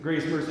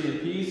Grace, mercy,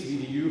 and peace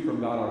be to you from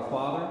God our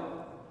Father,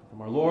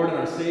 from our Lord and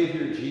our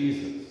Savior,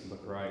 Jesus the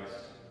Christ.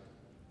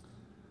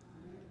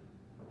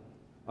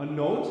 A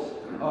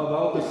note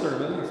about the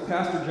sermon.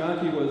 Pastor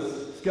Johnke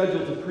was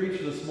scheduled to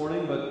preach this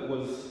morning, but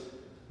was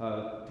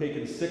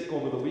taken sick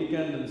over the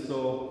weekend, and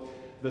so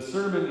the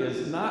sermon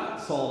is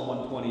not Psalm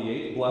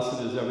 128, blessed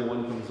is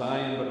everyone from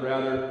Zion, but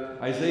rather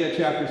Isaiah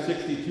chapter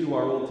 62,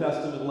 our Old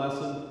Testament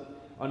lesson,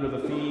 under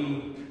the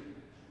theme,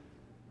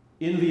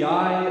 In the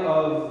Eye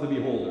of the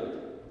Beholder.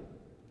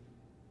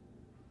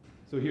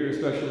 So here,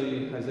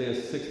 especially Isaiah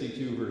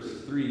 62,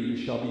 verse 3, you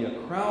shall be a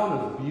crown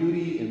of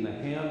beauty in the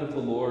hand of the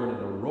Lord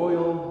and a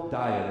royal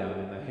diadem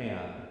in the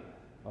hand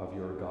of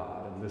your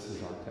God. And this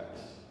is our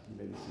text. You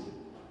may be seated.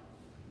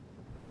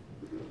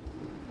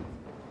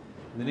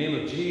 In the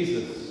name of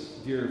Jesus,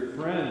 dear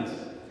friends,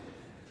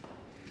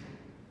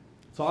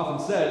 it's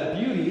often said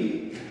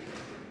beauty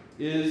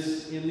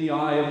is in the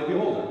eye of the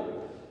beholder.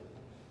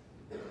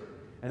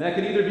 And that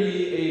can either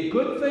be a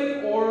good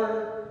thing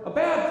or a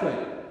bad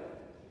thing,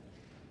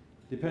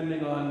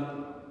 depending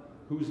on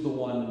who's the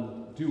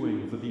one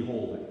doing the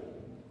beholding.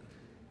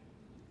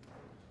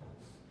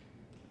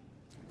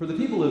 For the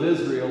people of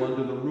Israel,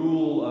 under the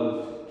rule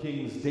of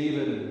Kings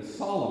David and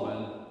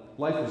Solomon,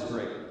 life was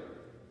great.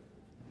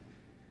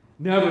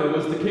 Never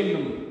was the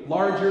kingdom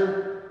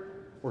larger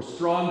or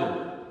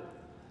stronger.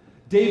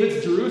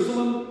 David's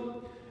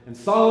Jerusalem and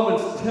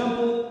Solomon's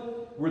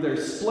temple were their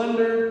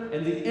splendor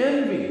and the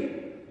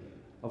envy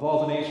of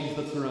all the nations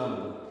that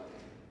surrounded them.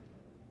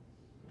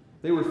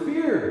 They were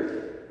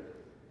feared,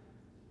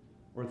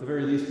 or at the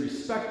very least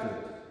respected,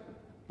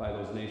 by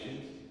those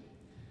nations.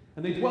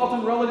 And they dwelt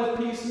in relative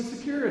peace and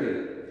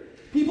security.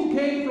 People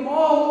came from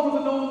all over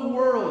the known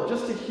world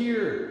just to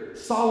hear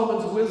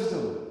Solomon's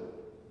wisdom.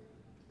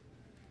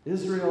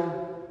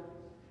 Israel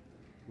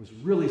was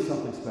really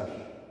something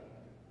special.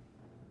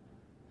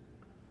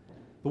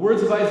 The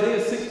words of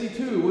Isaiah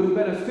 62 would have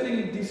been a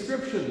fitting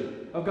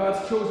description of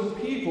God's chosen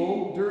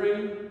people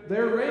during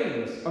their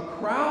reigns. A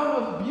crown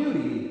of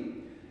beauty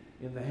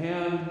in the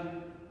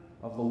hand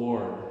of the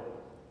Lord.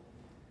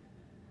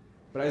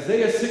 But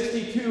Isaiah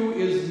 62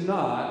 is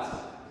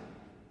not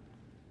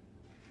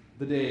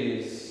the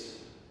days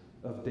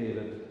of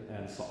David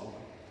and Solomon.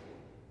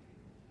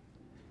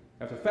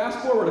 Have to fast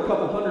forward a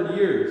couple hundred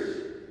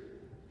years.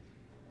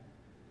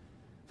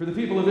 For the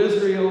people of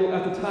Israel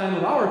at the time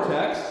of our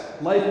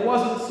text, life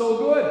wasn't so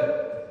good.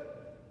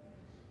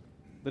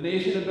 The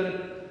nation had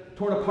been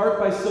torn apart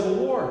by civil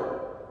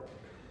war.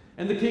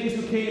 And the kings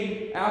who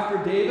came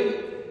after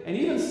David, and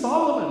even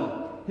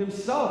Solomon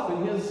himself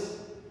in his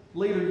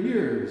later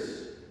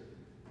years,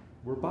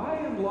 were by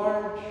and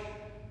large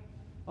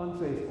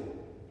unfaithful,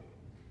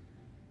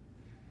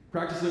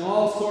 practicing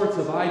all sorts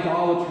of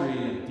idolatry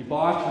and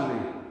debauchery,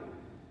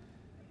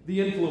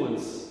 the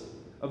influence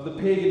of the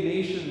pagan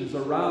nations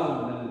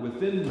around and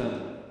within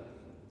them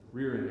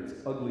rearing its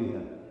ugly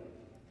head.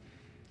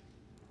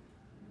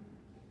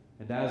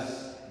 And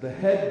as the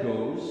head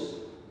goes,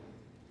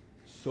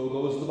 so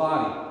goes the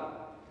body.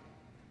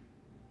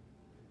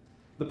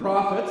 The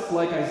prophets,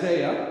 like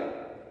Isaiah,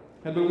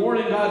 had been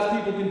warning God's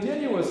people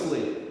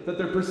continuously that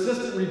their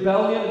persistent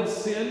rebellion and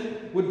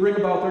sin would bring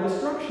about their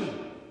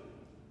destruction.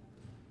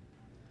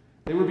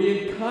 They were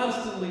being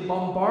constantly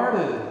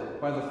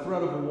bombarded by the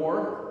threat of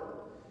war.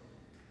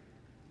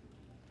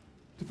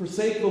 To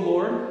forsake the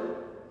Lord,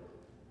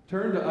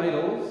 turn to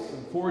idols,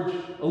 and forge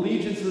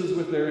allegiances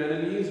with their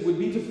enemies would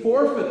be to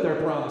forfeit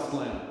their promised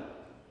land.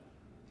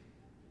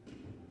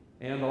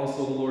 And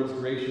also the Lord's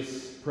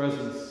gracious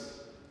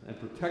presence and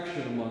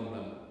protection among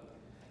them.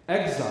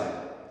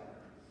 Exile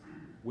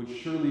would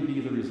surely be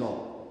the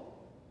result.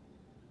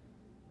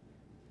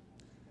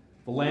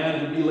 The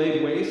land would be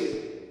laid waste,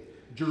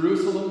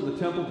 Jerusalem, the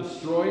temple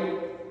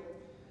destroyed,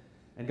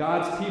 and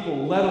God's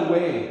people led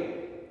away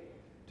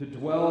to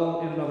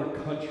dwell in another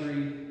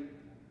country,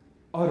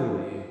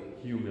 utterly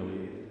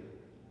humiliated.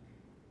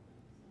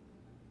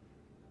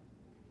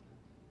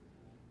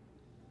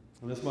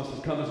 And this must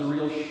have come as a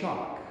real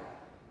shock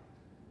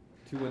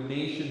to a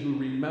nation who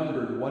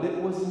remembered what it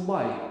was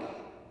like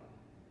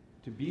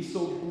to be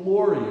so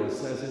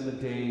glorious as in the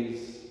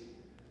days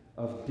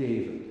of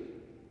David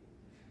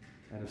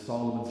and of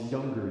Solomon's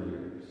younger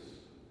years.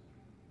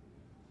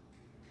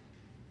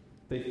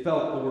 They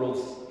felt the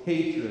world's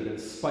hatred and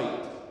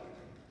spite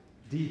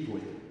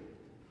deeply.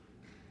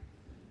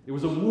 It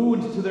was a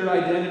wound to their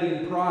identity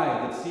and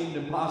pride that seemed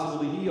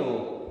impossible to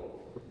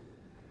heal.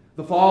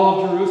 The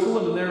fall of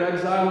Jerusalem and their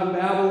exile in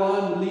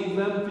Babylon would leave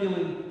them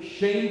feeling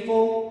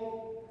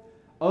shameful,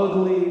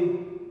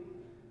 ugly,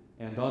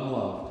 and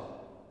unloved.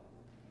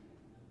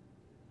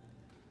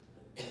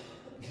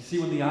 You see,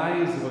 when the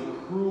eyes of a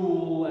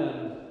cruel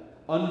and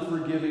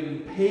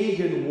unforgiving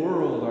pagan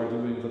world are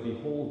doing the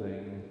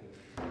beholding,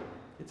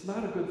 it's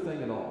not a good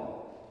thing at all.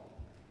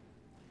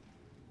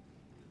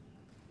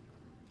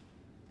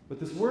 But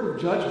this word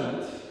of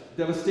judgment,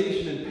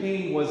 devastation, and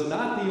pain was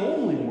not the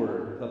only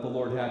word that the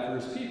Lord had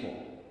for his people.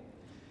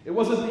 It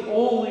wasn't the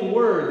only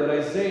word that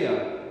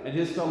Isaiah and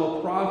his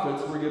fellow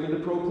prophets were given to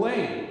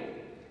proclaim.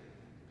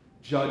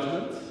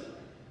 judgment,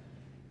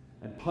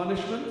 and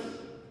punishment.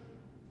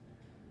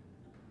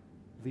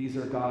 These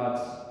are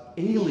God's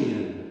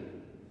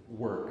alien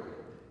work,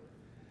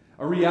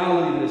 a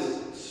reality that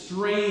is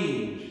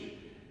strange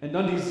and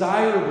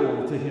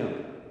undesirable to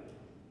him,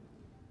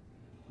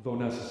 though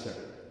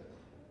necessary.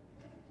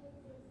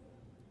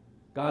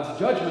 God's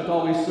judgment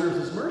always serves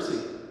as mercy.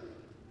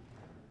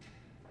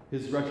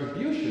 His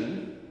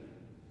retribution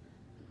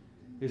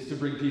is to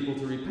bring people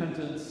to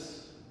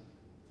repentance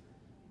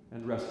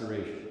and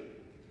restoration.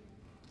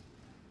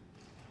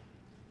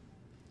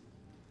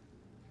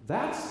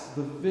 That's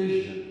the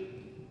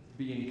vision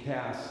being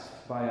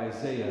cast by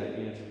Isaiah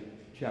in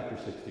chapter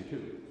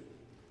 62.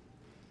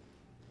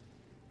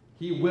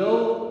 He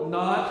will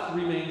not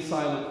remain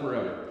silent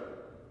forever.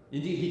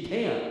 Indeed, he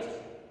can't.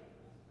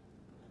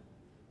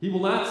 He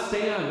will not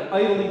stand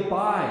idly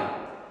by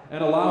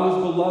and allow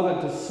his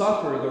beloved to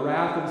suffer the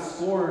wrath and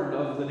scorn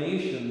of the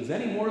nations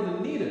any more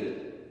than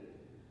needed.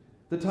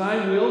 The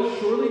time will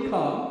surely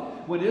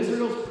come when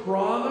Israel's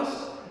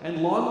promised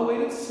and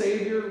long-awaited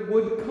Savior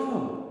would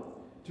come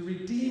to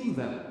redeem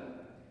them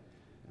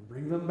and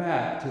bring them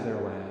back to their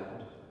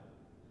land.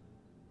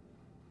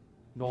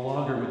 No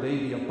longer would they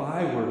be a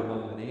byword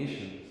among the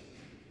nations.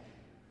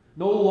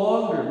 No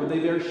longer would they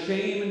bear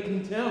shame and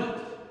contempt.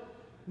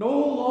 No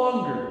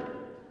longer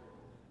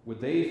would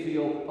they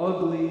feel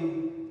ugly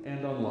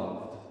and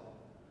unloved.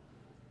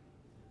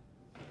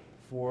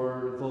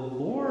 For the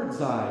Lord's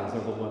eyes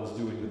are the ones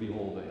doing the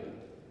beholding.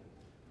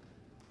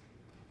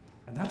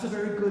 And that's a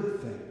very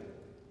good thing.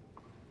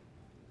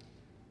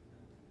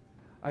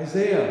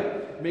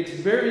 Isaiah makes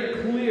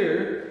very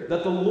clear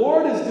that the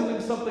Lord is doing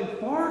something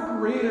far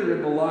greater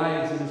in the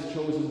lives of his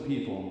chosen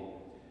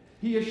people.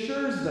 He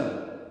assures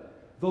them,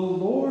 the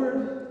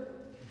Lord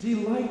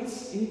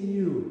delights in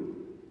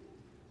you.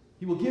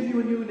 He will give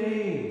you a new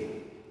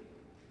name.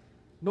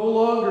 No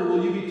longer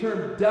will you be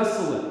termed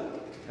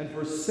desolate and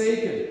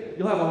forsaken.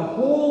 You'll have a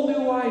whole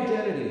new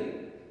identity.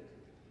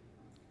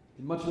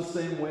 In much the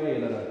same way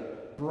that a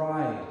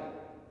bride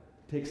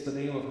takes the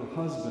name of her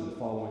husband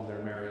following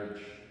their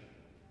marriage.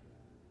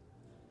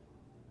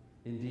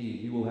 Indeed,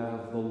 you will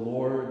have the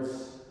Lord's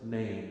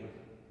name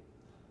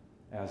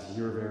as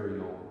your very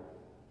own.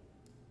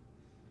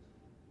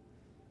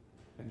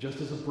 And just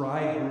as a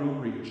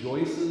bridegroom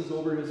rejoices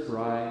over his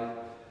bride,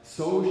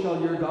 so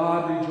shall your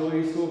God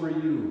rejoice over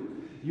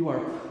you. You are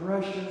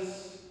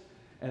precious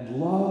and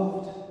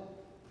loved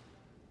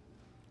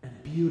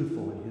and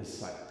beautiful in his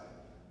sight.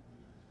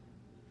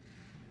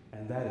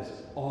 And that is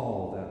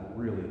all that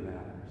really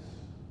matters.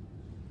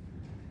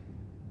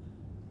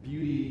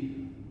 Beauty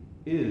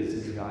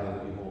is in the eye of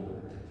the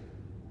beholder.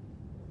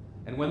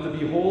 And when the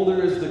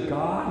beholder is the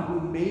God who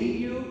made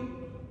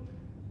you,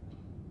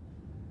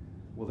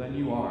 well, then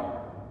you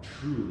are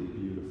truly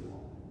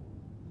beautiful.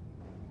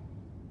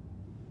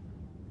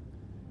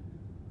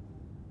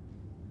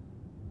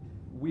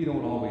 We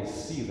don't always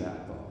see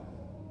that, though.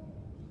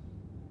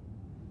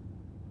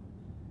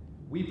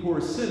 We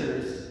poor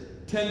sinners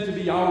tend to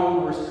be our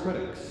own worst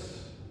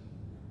critics.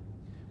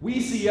 We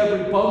see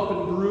every bump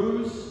and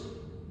bruise,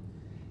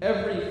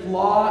 every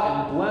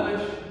flaw and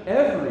blemish,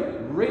 every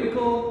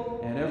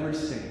wrinkle and every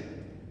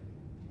stain.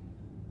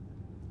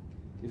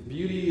 If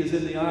beauty is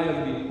in the eye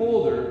of the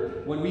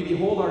beholder, when we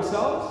behold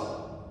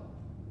ourselves,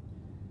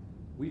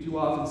 we too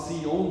often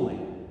see only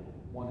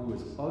one who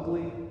is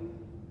ugly,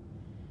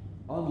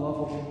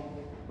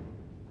 unlovable,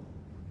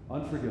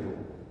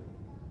 unforgivable.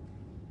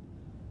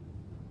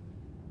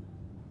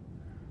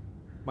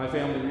 My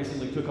family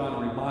recently took on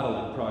a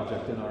remodeling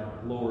project in our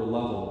lower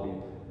level.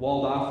 We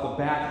walled off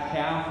the back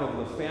half of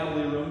the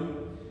family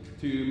room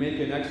to make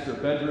an extra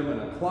bedroom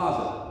and a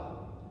closet.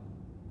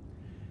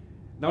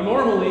 Now,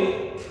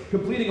 normally,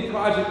 completing a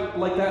project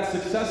like that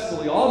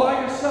successfully all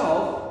by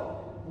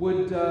yourself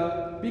would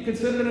be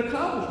considered an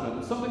accomplishment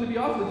and something to be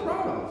awfully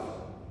proud of.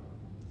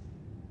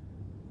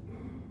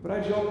 But I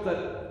joked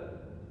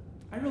that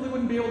I really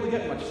wouldn't be able to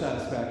get much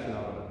satisfaction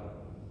out of it.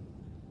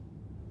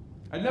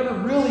 I'd never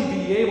really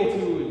be able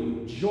to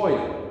enjoy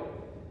it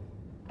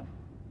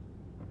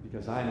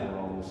because I know where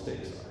all the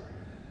mistakes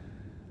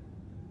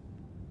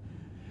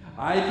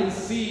are. I can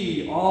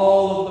see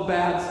all of the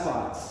bad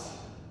spots.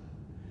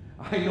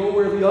 I know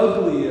where the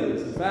ugly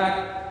is. In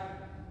fact,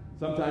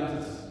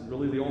 sometimes it's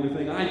really the only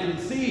thing I can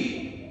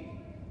see.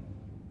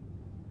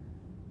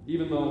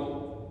 Even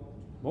though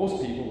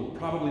most people would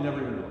probably never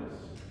even notice.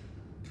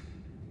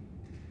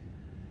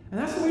 And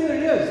that's the way that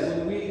it is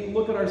when we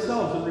look at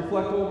ourselves and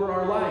reflect over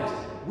our lives.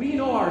 We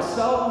know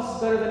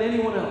ourselves better than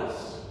anyone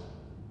else.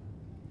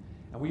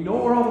 And we know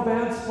where all the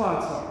bad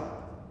spots are.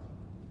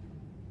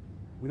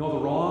 We know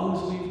the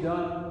wrongs we've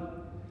done.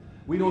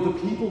 We know the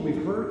people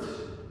we've hurt.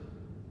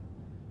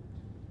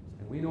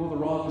 And we know the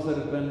wrongs that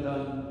have been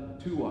done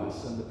to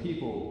us and the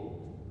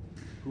people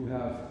who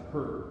have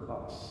hurt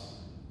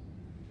us.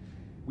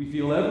 We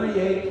feel every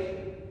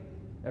ache,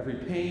 every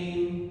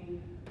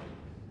pain,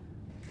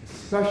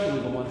 especially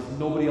the ones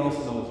nobody else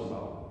knows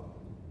about,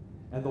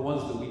 and the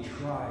ones that we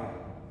try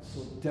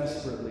so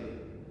desperately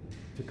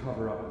to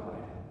cover up and hide.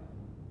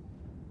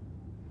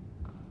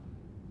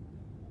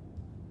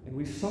 And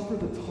we suffer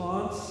the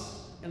taunts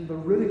and the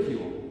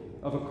ridicule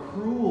of a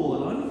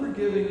cruel and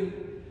unforgiving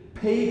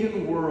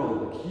pagan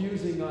world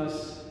accusing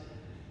us,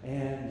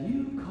 and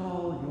you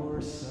call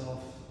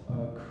yourself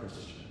a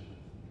Christian.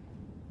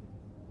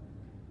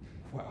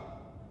 Well,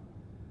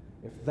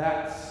 if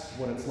that's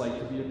what it's like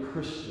to be a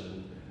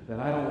Christian, then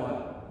I don't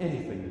want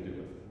anything to do with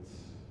it.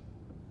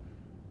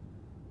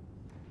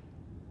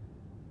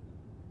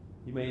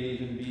 You may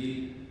even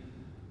be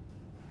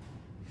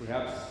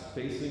perhaps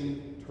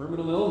facing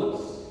terminal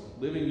illness,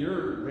 living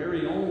your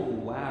very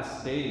own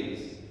last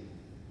days,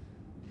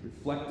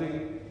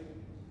 reflecting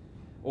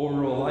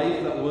over a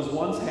life that was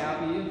once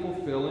happy and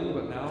fulfilling,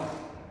 but now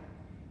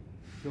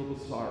filled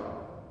with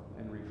sorrow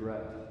and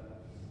regret.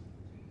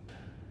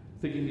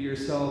 Thinking to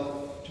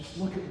yourself, just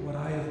look at what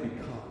I have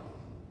become.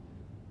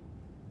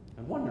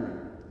 And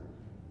wondering,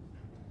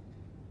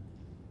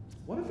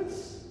 what if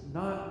it's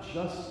not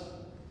just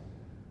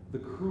the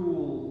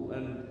cruel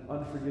and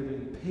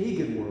unforgiving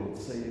pagan world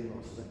saying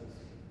those things?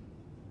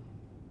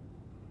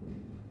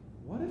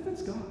 What if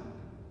it's God?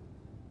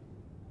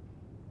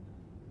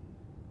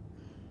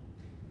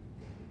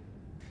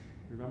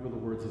 Remember the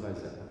words of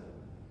Isaiah,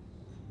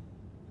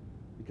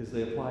 because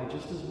they apply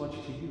just as much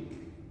to you.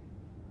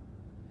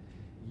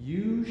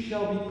 You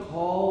shall be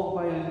called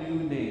by a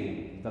new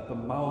name that the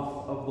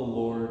mouth of the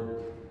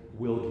Lord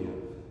will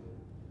give.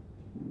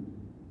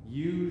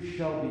 You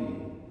shall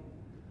be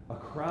a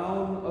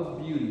crown of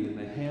beauty in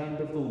the hand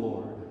of the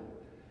Lord,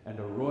 and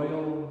a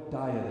royal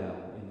diadem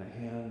in the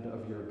hand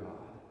of your God.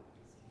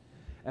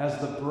 As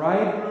the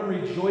bridegroom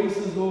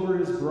rejoices over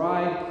his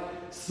bride,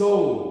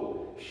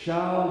 so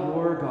shall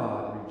your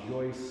God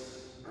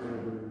rejoice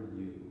over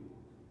you.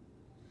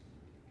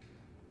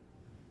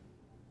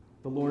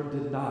 The Lord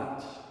did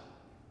not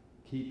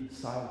keep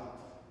silent.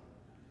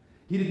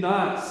 He did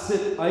not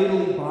sit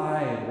idly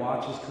by and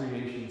watch his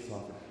creation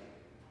suffer.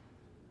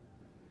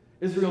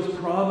 Israel's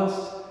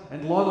promised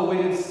and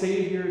long-awaited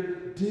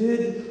Savior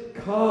did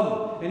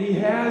come, and he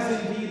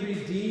has indeed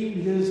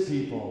redeemed his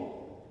people.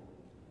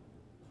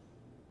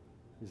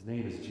 His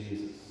name is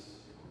Jesus,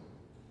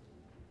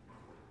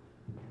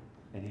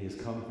 and he has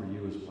come for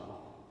you as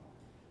well.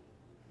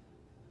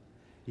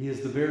 He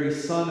is the very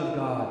Son of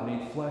God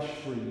made flesh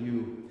for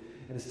you,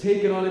 and has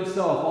taken on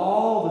himself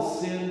all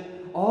the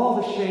sin,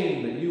 all the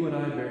shame that you and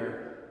I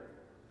bear.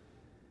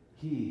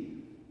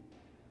 He,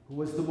 who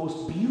was the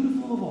most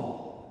beautiful of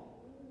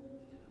all,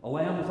 a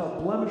lamb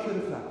without blemish or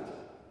defect,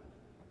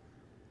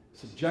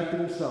 subjected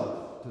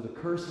himself to the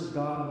curse of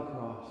God on the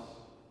cross,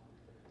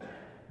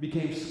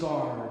 became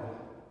scarred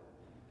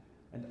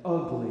and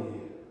ugly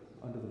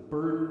under the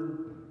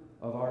burden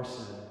of our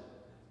sin,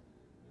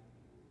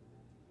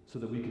 so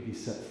that we could be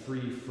set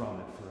free from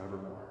it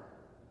forevermore.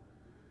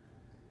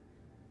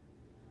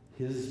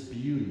 His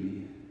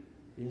beauty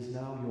is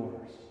now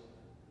yours.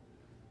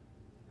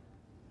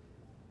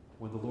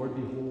 When the Lord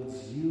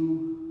beholds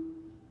you,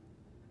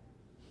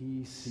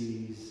 he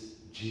sees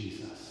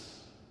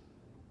Jesus.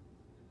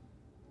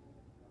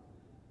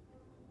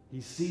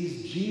 He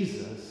sees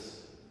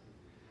Jesus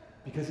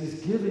because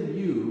he's given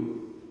you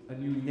a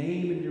new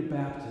name in your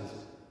baptism,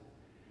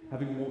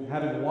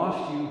 having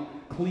washed you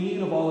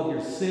clean of all of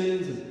your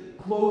sins and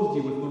clothed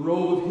you with the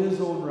robe of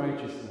his own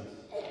righteousness.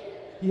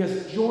 He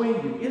has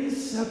joined you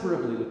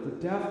inseparably with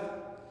the death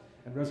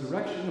and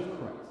resurrection of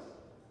Christ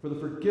for the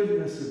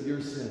forgiveness of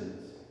your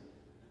sins,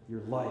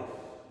 your life,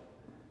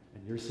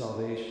 and your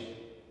salvation.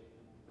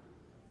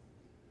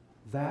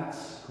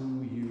 That's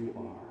who you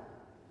are.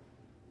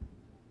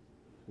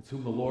 It's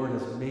whom the Lord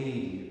has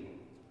made you.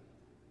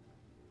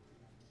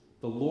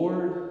 The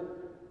Lord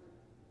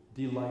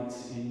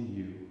delights in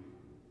you,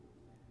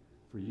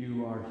 for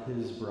you are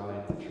his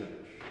bride, the church.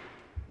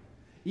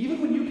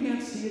 Even when you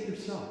can't see it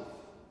yourself,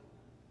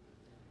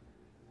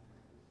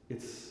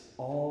 it's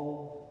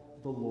all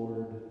the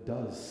Lord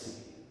does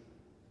see.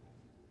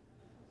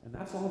 And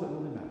that's all that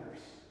really matters.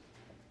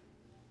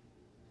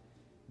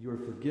 You are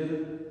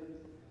forgiven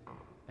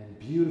and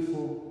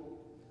beautiful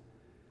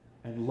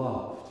and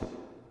loved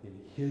in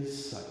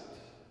his sight.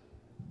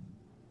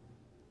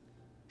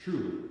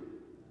 Truly,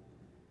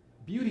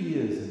 beauty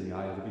is in the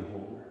eye of the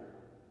beholder.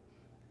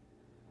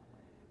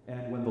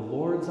 And when the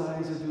Lord's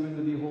eyes are doing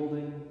the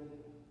beholding,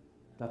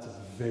 that's a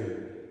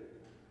very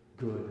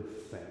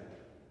good thing.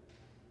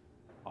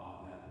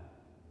 Amen.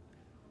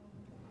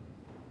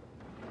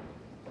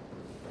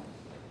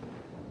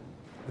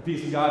 The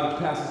peace of God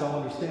which passes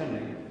all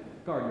understanding,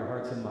 guard your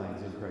hearts and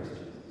minds in Christ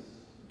Jesus.